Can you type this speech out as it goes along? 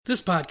This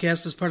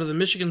podcast is part of the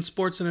Michigan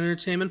Sports and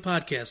Entertainment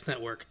Podcast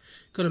Network.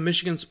 Go to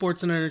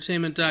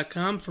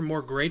michigansportsandentertainment.com for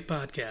more great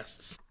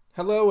podcasts.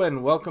 Hello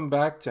and welcome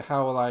back to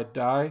How Will I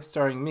Die,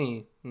 starring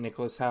me,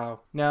 Nicholas Howe.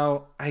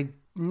 Now, I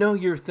know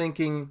you're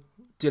thinking,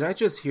 did I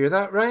just hear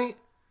that right?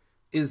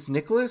 Is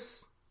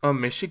Nicholas a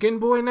Michigan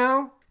boy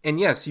now? And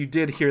yes, you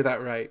did hear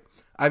that right.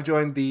 I've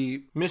joined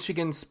the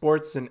Michigan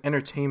Sports and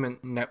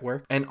Entertainment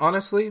Network, and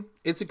honestly,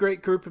 it's a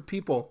great group of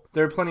people.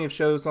 There are plenty of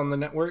shows on the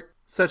network,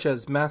 such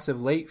as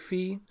Massive Late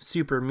Fee,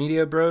 Super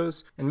Media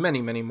Bros, and many,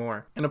 many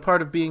more. And a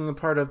part of being a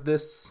part of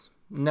this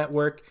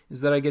network is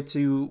that I get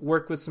to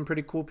work with some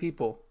pretty cool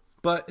people.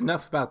 But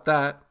enough about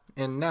that,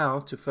 and now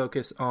to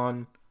focus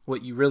on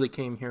what you really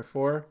came here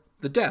for,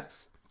 the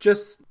deaths.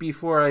 Just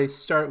before I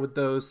start with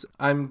those,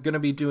 I'm going to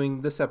be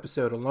doing this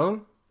episode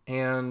alone,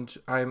 and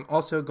I'm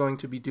also going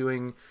to be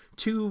doing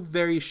 2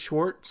 very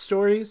short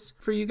stories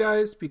for you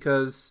guys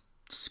because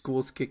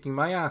school's kicking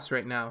my ass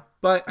right now.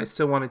 But I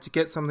still wanted to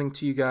get something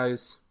to you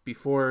guys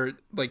before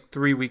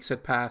 3 weeks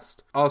had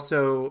passed.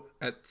 Also,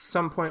 at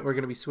some point we're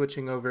going to be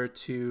switching over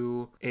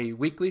to a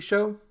weekly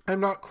show. I'm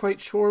not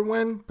quite sure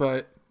when,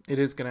 but it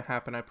is going to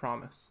happen, I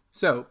promise.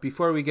 So,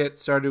 before we get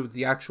started with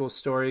the actual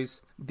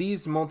stories,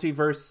 these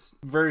multiverse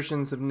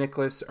versions of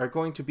Nicholas are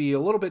going to be a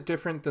little bit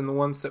different than the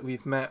ones that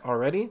we've met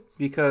already,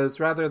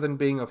 because rather than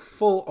being a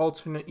full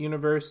alternate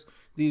universe,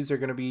 these are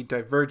going to be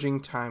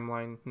diverging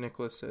timeline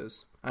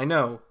Nicholases. I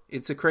know,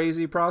 it's a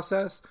crazy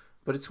process,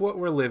 but it's what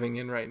we're living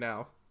in right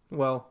now.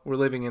 Well, we're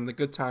living in the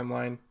good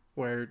timeline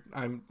where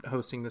I'm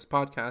hosting this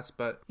podcast,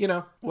 but,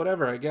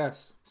 whatever, I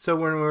guess. So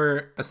when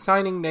we're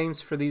assigning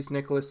names for these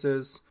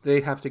Nicholases,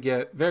 they have to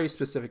get very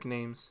specific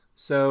names.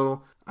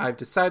 So I've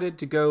decided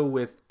to go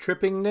with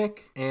Tripping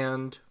Nick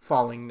and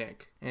Falling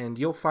Nick, and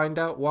you'll find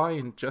out why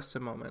in just a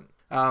moment.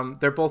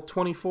 They're both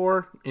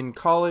 24 in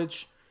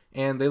college,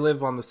 and they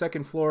live on the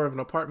 2nd floor of an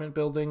apartment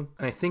building,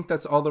 and I think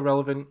that's all the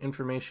relevant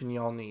information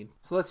y'all need.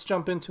 So let's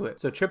jump into it.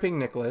 So Tripping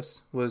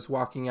Nicholas was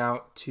walking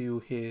out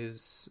to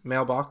his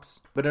mailbox,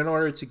 but in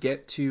order to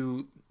get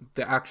to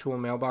the actual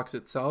mailbox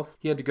itself,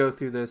 he had to go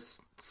through this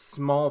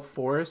small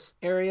forest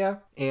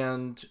area,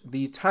 and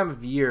the time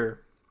of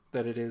year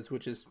that it is,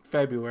 which is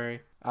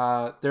February,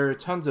 there are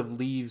tons of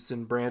leaves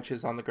and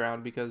branches on the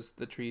ground because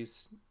the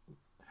trees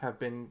have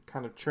been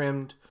kind of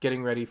trimmed,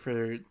 getting ready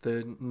for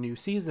the new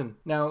season.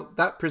 Now,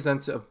 that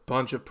presents a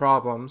bunch of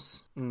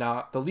problems,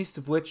 not the least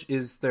of which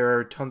is there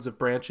are tons of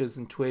branches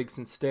and twigs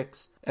and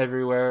sticks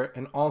everywhere,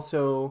 and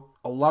also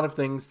a lot of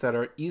things that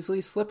are easily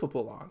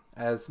slippable on,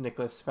 as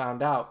Nicholas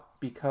found out,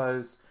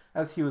 because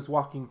as he was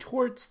walking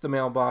towards the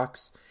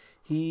mailbox,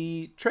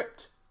 he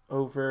tripped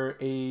over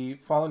a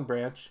fallen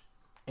branch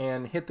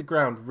and hit the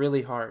ground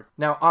really hard.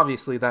 Now,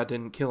 obviously that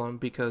didn't kill him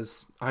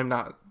because I'm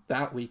not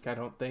that weak, I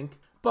don't think.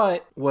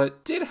 But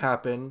what did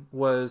happen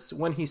was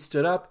when he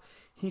stood up,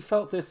 he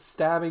felt this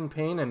stabbing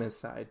pain in his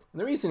side. And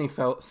the reason he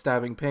felt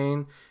stabbing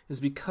pain is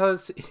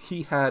because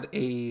he had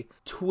a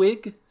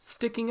twig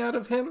sticking out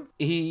of him.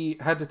 He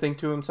had to think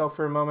to himself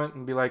for a moment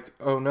and be like,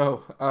 oh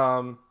no.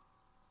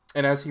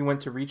 And as he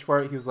went to reach for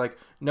it, he was like,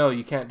 no,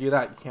 you can't do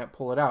that. You can't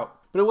pull it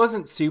out. But it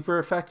wasn't super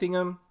affecting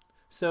him.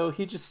 So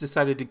he just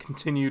decided to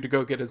continue to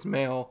go get his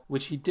mail,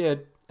 which he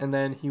did. And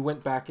then he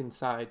went back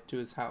inside to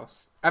his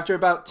house. After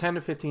about 10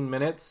 to 15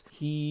 minutes,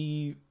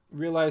 he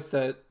realized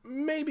that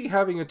maybe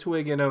having a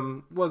twig in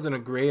him wasn't a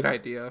great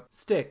idea.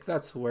 Stick,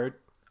 that's the word.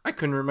 I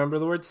couldn't remember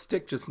the word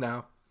stick just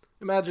now.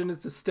 Imagine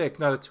it's a stick,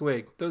 not a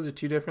twig. Those are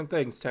 2 different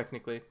things,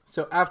 technically.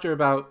 So after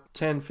about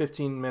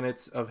 10-15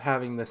 minutes of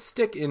having the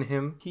stick in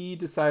him, he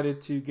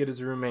decided to get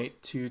his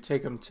roommate to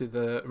take him to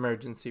the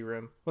emergency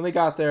room. When they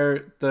got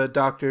there, the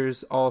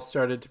doctors all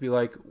started to be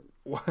like,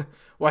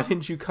 why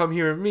didn't you come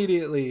here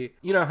immediately?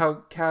 You know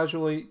how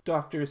casually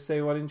doctors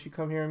say, why didn't you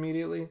come here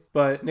immediately?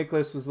 But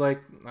Nicholas was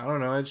like, I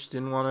don't know, I just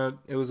didn't want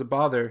to, it was a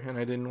bother, and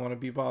I didn't want to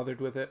be bothered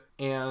with it.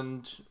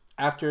 And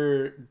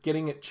after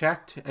getting it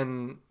checked,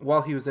 and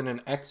while he was in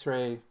an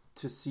x-ray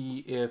to see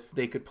if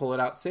they could pull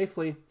it out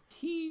safely,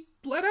 he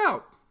bled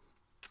out.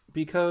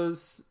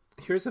 Because,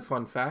 here's a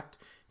fun fact,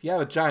 if you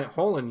have a giant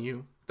hole in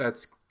you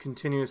that's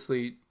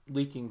continuously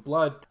leaking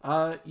blood,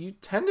 you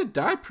tend to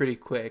die pretty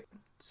quick.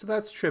 So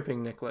that's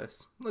Tripping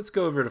Nicholas. Let's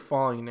go over to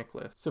Falling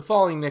Nicholas. So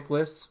Falling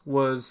Nicholas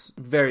was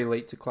very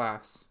late to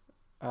class.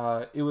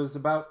 It was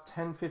about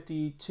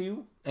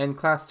 10:52, and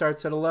class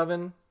starts at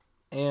 11.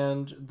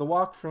 And the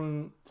walk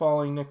from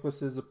Falling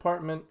Nicholas's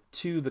apartment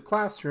to the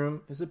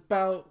classroom is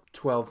about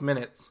 12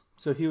 minutes.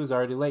 So he was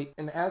already late.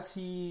 And as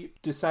he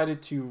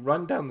decided to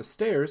run down the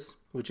stairs,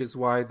 which is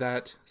why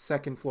that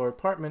 2nd floor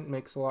apartment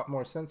makes a lot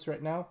more sense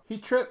right now, he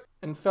tripped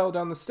and fell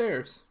down the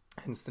stairs.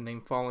 Hence the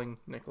name Falling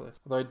Nicholas.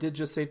 Although I did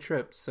just say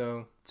tripped,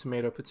 so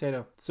tomato,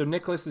 potato. So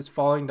Nicholas is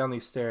falling down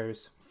these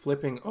stairs,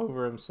 flipping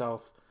over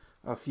himself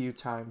a few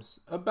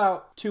times.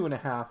 About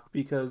 2.5,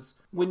 because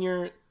when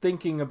you're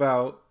thinking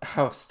about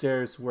how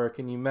stairs work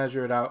and you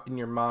measure it out in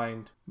your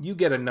mind, you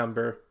get a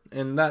number,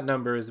 and that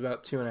number is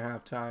about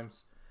 2.5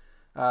 times.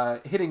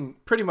 hitting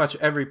pretty much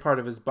every part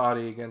of his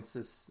body against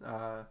this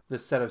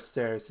set of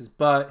stairs. His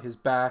butt, his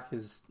back,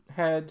 his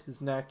head,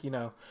 his neck,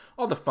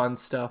 all the fun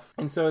stuff.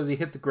 And so as he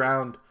hit the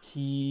ground,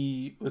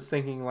 he was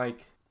thinking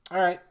like, all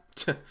right,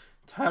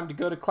 time to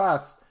go to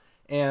class.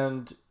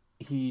 And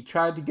he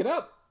tried to get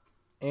up,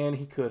 and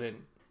he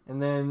couldn't.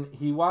 And then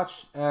he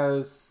watched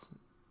as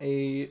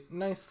a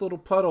nice little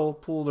puddle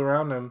pooled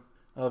around him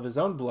of his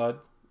own blood,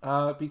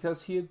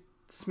 because he had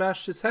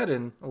smashed his head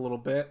in a little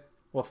bit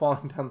while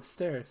falling down the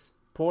stairs.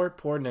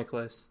 Poor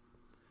Nicholas.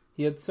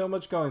 He had so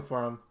much going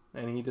for him,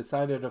 and he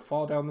decided to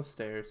fall down the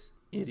stairs.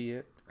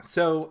 Idiot.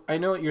 So, I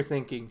know what you're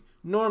thinking.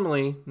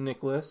 Normally,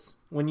 Nicholas,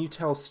 when you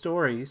tell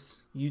stories,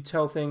 you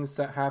tell things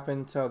that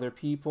happen to other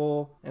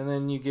people, and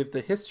then you give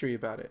the history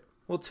about it.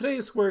 Well,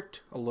 today's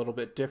worked a little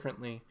bit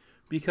differently,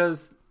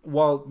 because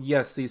while,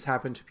 yes, these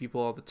happen to people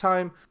all the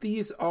time,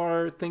 these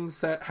are things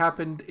that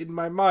happened in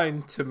my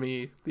mind to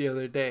me the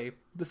other day.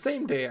 The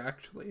same day,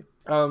 actually.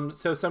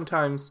 So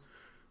sometimes,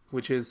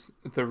 which is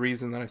the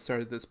reason that I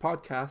started this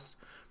podcast,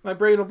 my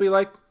brain will be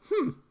like,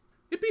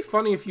 it'd be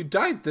funny if you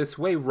died this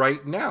way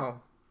right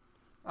now.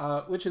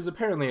 Which is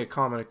apparently a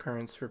common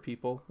occurrence for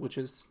people, which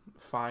is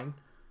fine.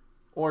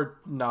 Or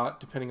not,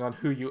 depending on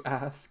who you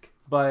ask.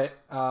 But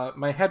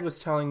my head was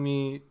telling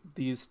me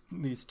these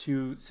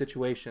two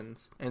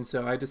situations, and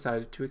so I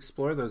decided to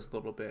explore those a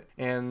little bit.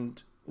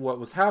 And what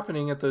was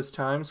happening at those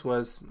times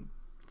was,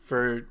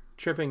 for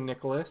tripping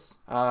Nicholas,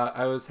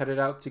 I was headed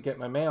out to get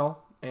my mail,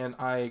 and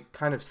I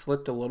kind of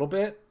slipped a little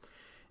bit,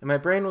 and my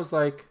brain was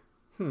like,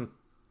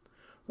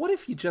 what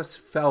if you just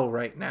fell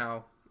right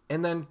now,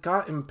 and then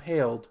got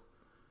impaled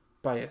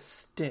by a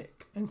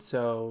stick? And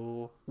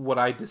so what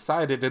I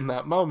decided in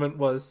that moment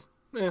was,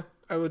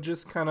 I would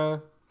just kind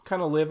of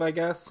live, I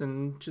guess,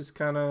 and just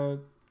kind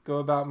of go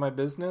about my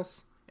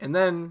business. And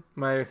then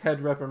my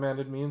head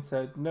reprimanded me and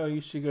said, no, you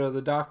should go to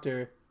the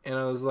doctor. And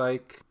I was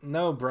like,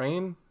 no,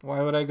 brain,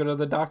 why would I go to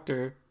the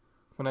doctor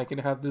when I can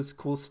have this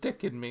cool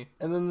stick in me?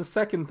 And then the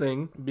second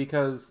thing,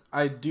 because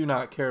I do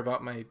not care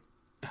about my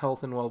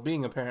health and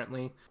well-being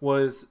apparently,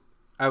 was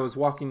I was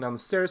walking down the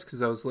stairs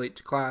because I was late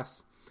to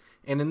class.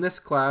 And in this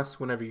class,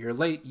 whenever you're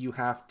late, you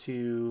have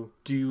to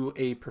do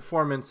a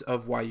performance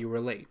of why you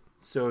were late.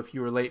 So if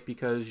you were late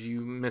because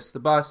you missed the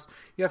bus,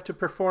 you have to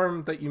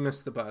perform that you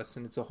missed the bus,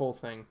 and it's a whole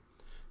thing.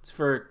 It's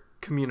for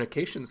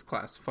communications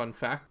class, fun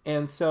fact.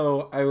 And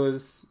so I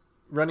was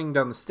running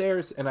down the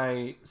stairs, and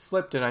I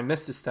slipped and I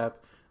missed a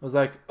step. I was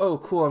like, oh,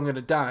 cool, I'm going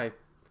to die.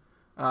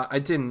 I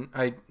didn't.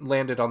 I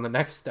landed on the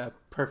next step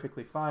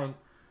perfectly fine.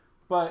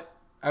 But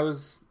I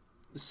was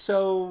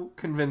so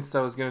convinced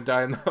I was going to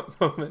die in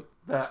that moment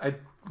that I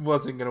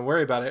wasn't going to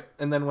worry about it.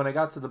 And then when I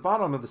got to the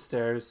bottom of the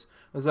stairs,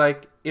 I was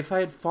like, if I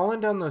had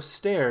fallen down those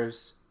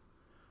stairs,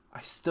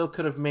 I still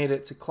could have made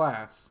it to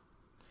class.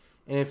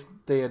 And if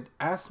they had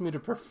asked me to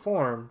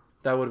perform,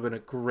 that would have been a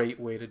great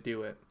way to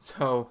do it.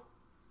 So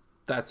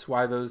that's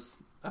why those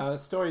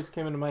stories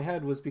came into my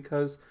head, was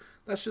because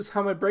that's just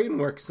how my brain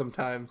works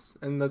sometimes.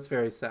 And that's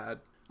very sad.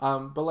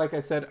 But like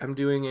I said, I'm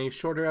doing a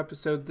shorter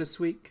episode this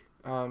week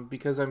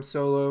because I'm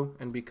solo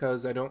and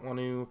because I don't want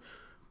to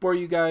bore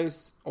you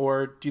guys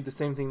or do the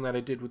same thing that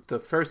I did with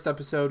the first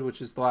episode,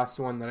 which is the last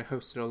one that I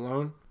hosted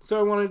alone. So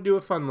I wanted to do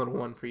a fun little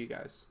one for you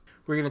guys.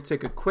 We're going to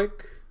take a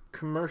quick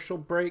commercial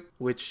break,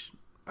 which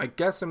I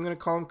guess I'm going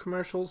to call them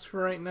commercials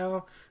for right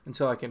now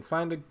until I can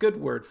find a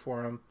good word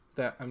for them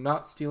that I'm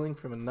not stealing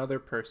from another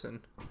person.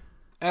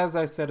 As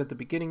I said at the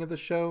beginning of the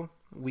show,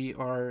 we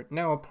are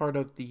now a part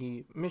of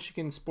the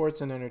Michigan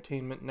Sports and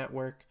Entertainment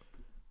Network,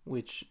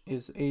 which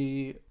is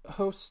a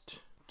host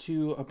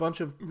to a bunch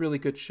of really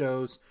good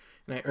shows.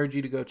 And I urge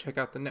you to go check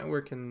out the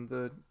network and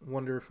the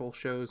wonderful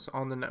shows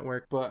on the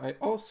network. But I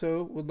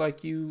also would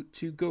like you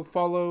to go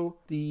follow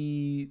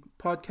the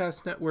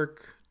podcast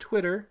network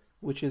Twitter,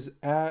 which is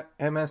at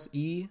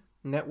MSE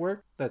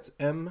Network. That's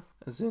M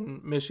as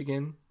in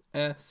Michigan,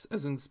 S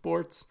as in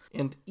sports,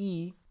 and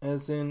E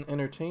as in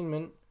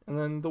entertainment, and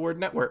then the word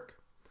network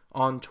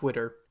on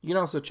Twitter. You can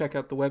also check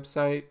out the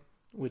website,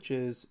 which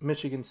is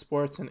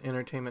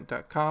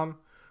michigansportsandentertainment.com,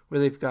 where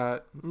they've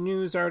got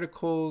news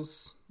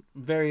articles,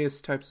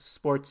 various types of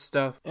sports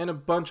stuff, and a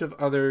bunch of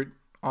other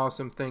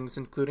awesome things,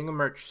 including a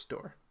merch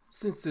store.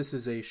 Since this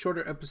is a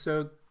shorter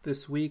episode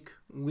this week,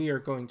 we are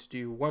going to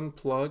do one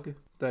plug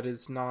that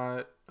is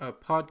not a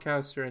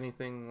podcast or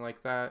anything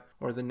like that,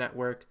 or the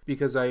network,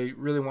 because I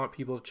really want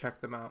people to check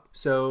them out.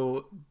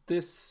 So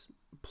this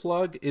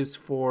plug is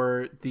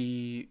for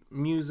the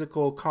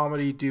musical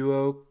comedy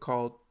duo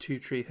called Two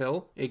Tree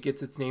Hill. It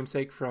gets its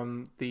namesake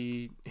from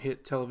the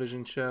hit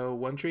television show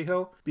One Tree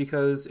Hill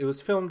because it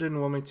was filmed in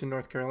Wilmington,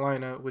 North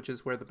Carolina, which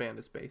is where the band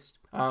is based.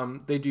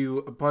 They do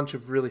a bunch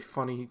of really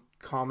funny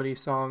comedy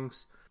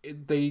songs.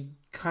 They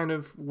kind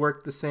of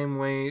work the same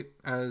way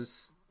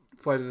as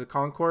Flight of the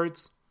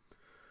Conchords,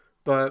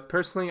 but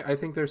personally I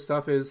think their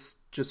stuff is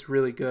just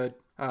really good.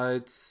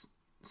 It's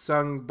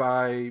sung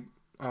by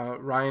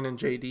Ryan and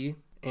JD,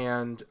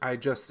 and I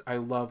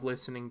love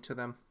listening to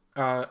them.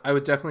 I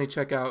would definitely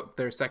check out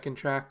their second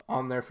track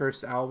on their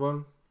first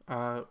album,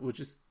 which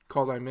is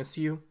called I Miss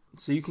You.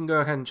 So you can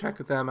go ahead and check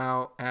them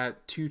out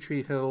at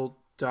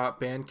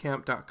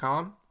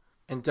twotreehill.bandcamp.com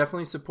and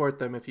definitely support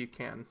them if you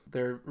can.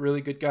 They're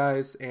really good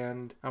guys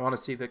and I want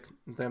to see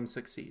them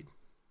succeed.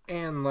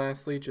 And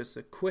lastly, just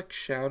a quick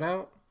shout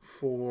out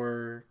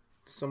for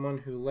someone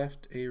who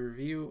left a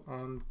review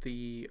on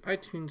the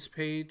iTunes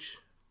page.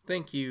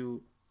 Thank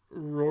you,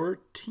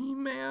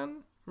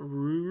 Roorty-Man.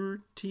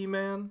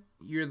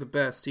 You're the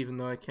best, even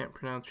though I can't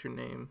pronounce your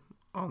name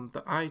on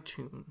the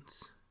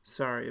iTunes.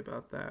 Sorry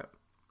about that,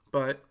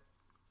 but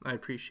I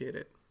appreciate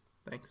it.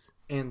 Thanks.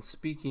 And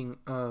speaking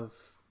of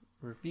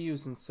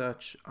reviews and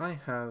such, I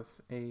have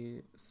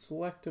a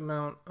select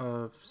amount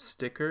of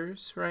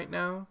stickers right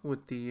now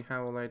with the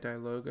How Will I Die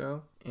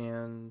logo,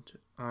 and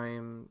I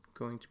am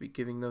going to be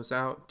giving those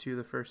out to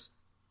the first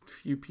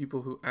few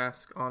people who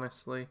ask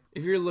honestly.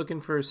 If you're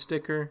looking for a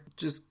sticker,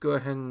 just go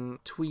ahead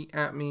and tweet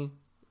at me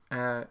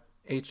at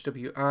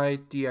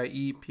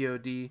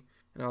HWIDIEPOD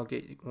and I'll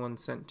get one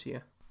sent to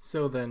you.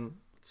 So then,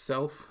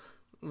 self,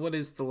 what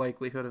is the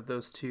likelihood of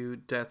those two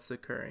deaths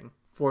occurring?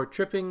 For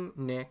tripping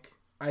Nick,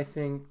 I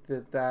think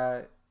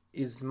that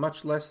is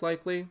much less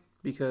likely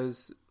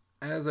because,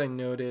 as I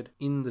noted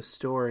in the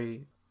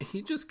story,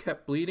 he just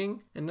kept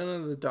bleeding and none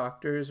of the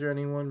doctors or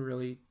anyone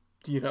really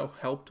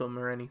helped him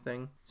or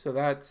anything. So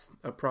that's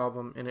a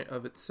problem in and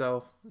of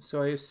itself.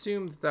 So I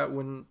assumed that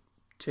wouldn't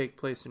take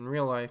place in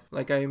real life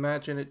like I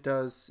imagine it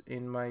does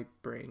in my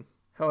brain.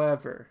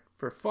 However,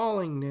 for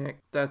falling Nick,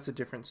 that's a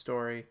different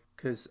story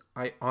because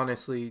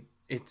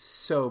it's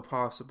so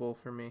possible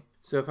for me.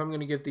 So if I'm going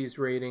to give these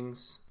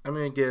ratings, I'm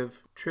going to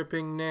give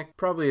tripping Nick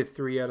probably a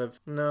 3 out of...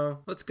 No,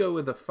 let's go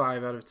with a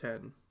 5 out of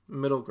 10.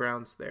 Middle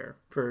ground's there.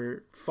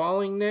 For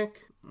falling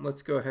Nick,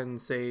 let's go ahead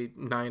and say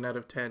 9 out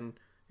of 10.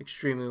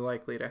 Extremely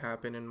likely to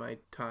happen in my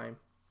time.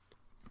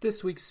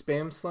 This week's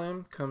Spam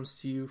Slam comes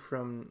to you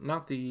from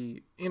not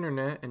the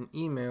internet and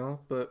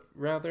email, but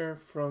rather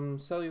from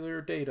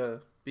cellular data,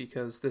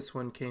 because this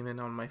one came in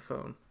on my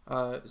phone.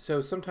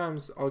 So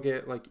sometimes I'll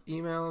get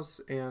emails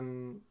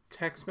and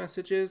text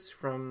messages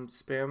from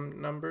spam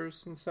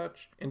numbers and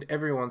such, and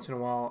every once in a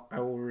while I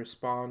will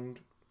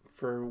respond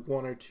for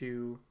 1 or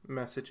 2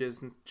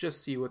 messages and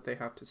just see what they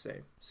have to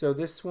say. So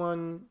this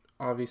one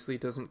obviously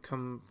doesn't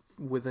come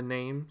with a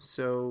name,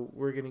 so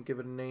we're going to give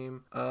it a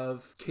name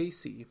of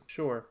Casey.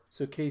 Sure.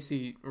 So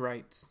Casey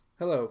writes,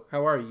 "Hello,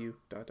 how are you? ...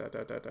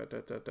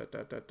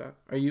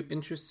 Are you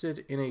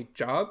interested in a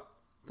job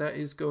that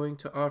is going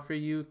to offer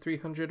you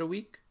 $300 a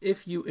week?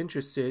 If you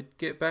interested,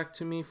 get back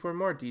to me for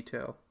more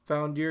detail.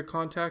 Found your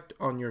contact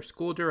on your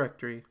school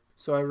directory."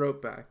 So I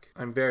wrote back,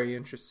 "I'm very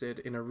interested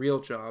in a real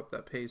job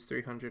that pays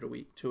 $300 a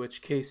week." To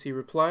which Casey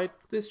replied,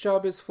 "This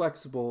job is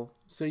flexible,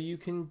 so you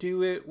can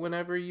do it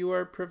whenever you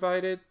are,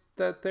 provided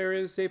that there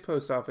is a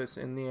post office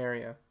in the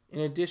area. In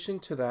addition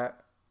to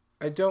that,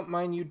 I don't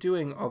mind you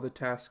doing all the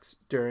tasks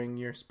during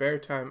your spare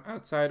time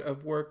outside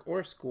of work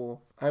or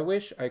school. I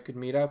wish I could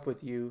meet up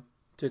with you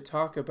to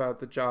talk about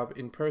the job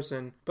in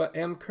person, but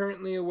am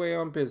currently away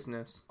on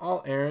business.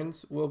 All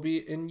errands will be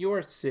in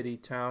your city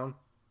town,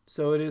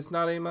 so it is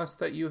not a must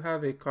that you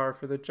have a car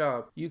for the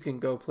job. You can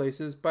go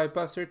places by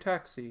bus or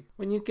taxi.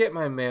 When you get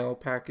my mail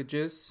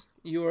packages,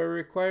 you are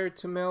required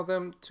to mail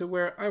them to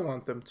where I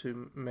want them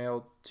to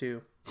mailed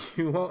to.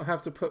 You won't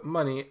have to put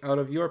money out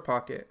of your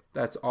pocket.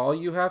 That's all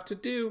you have to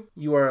do.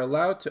 You are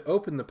allowed to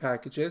open the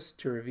packages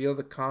to reveal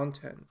the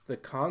content. The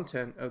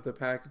content of the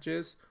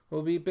packages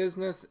will be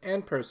business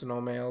and personal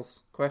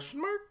mails? ?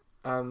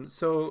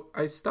 So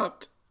I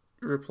stopped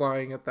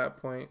replying at that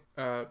point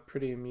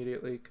pretty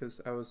immediately because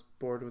I was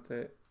bored with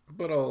it.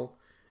 But I'll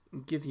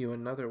give you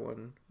another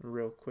one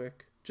real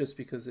quick just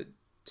because it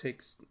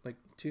takes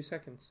 2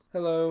 seconds.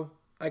 "Hello,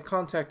 I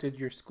contacted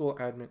your school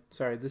admin."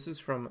 Sorry, this is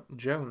from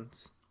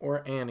Jones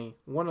or Annie,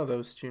 one of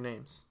those 2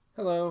 names.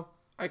 "Hello,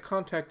 I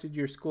contacted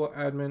your school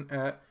admin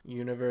at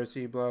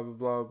University blah blah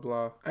blah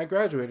blah. I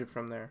graduated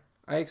from there.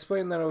 I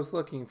explained that I was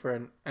looking for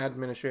an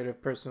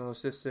administrative personal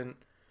assistant,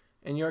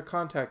 and your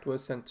contact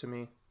was sent to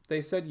me.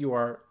 They said you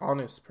are an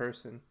honest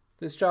person.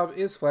 This job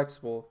is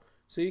flexible,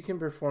 so you can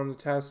perform the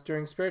tasks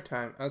during spare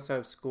time outside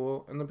of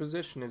school, and the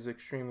position is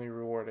extremely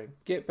rewarding.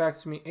 Get back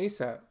to me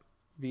ASAP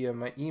via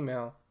my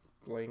email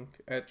link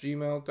at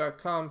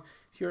gmail.com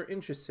if you're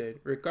interested.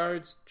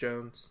 Regards,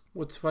 Jones."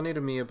 What's funny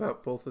to me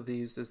about both of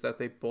these is that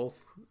they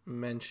both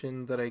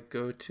mention that I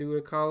go to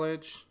a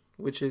college,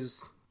 which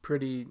is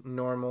pretty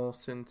normal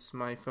since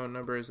my phone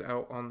number is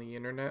out on the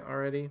internet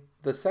already.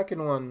 The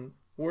second one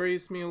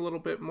worries me a little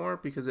bit more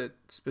because it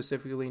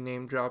specifically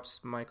name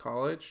drops my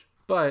college.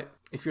 But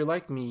if you're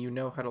like me, you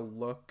know how to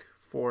look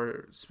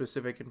for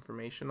specific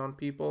information on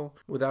people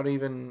without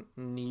even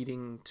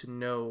needing to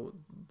know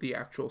the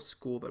actual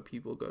school that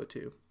people go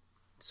to.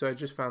 So I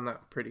just found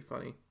that pretty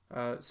funny.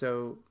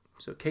 So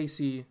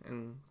Casey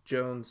and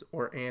Jones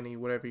or Annie,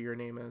 whatever your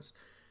name is,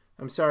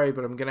 I'm sorry,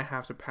 but I'm going to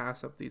have to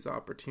pass up these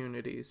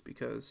opportunities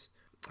because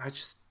I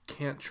just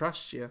can't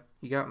trust you.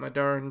 You got my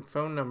darn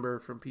phone number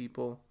from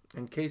people.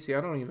 And Casey, I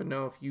don't even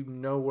know if you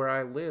know where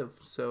I live.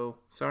 So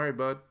sorry,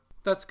 bud.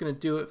 That's going to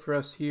do it for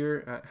us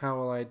here at How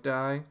Will I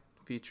Die.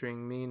 If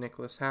featuring me,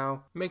 Nicholas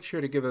Howe. Make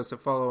sure to give us a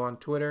follow on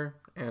Twitter,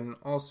 and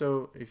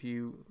also, if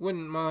you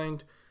wouldn't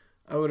mind,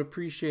 I would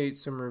appreciate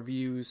some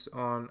reviews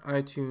on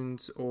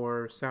iTunes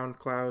or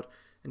SoundCloud.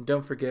 And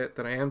don't forget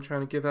that I am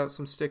trying to give out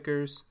some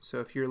stickers,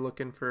 so if you're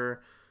looking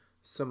for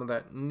some of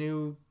that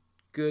new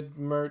good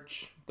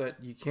merch that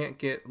you can't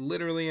get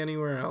literally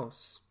anywhere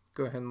else,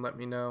 go ahead and let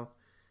me know,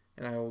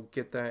 and I will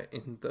get that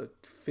in the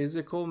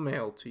physical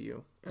mail to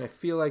you. And I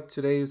feel like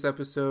today's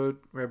episode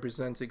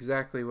represents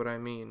exactly what I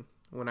mean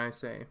when I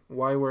say,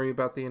 why worry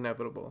about the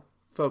inevitable?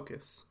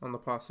 Focus on the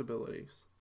possibilities.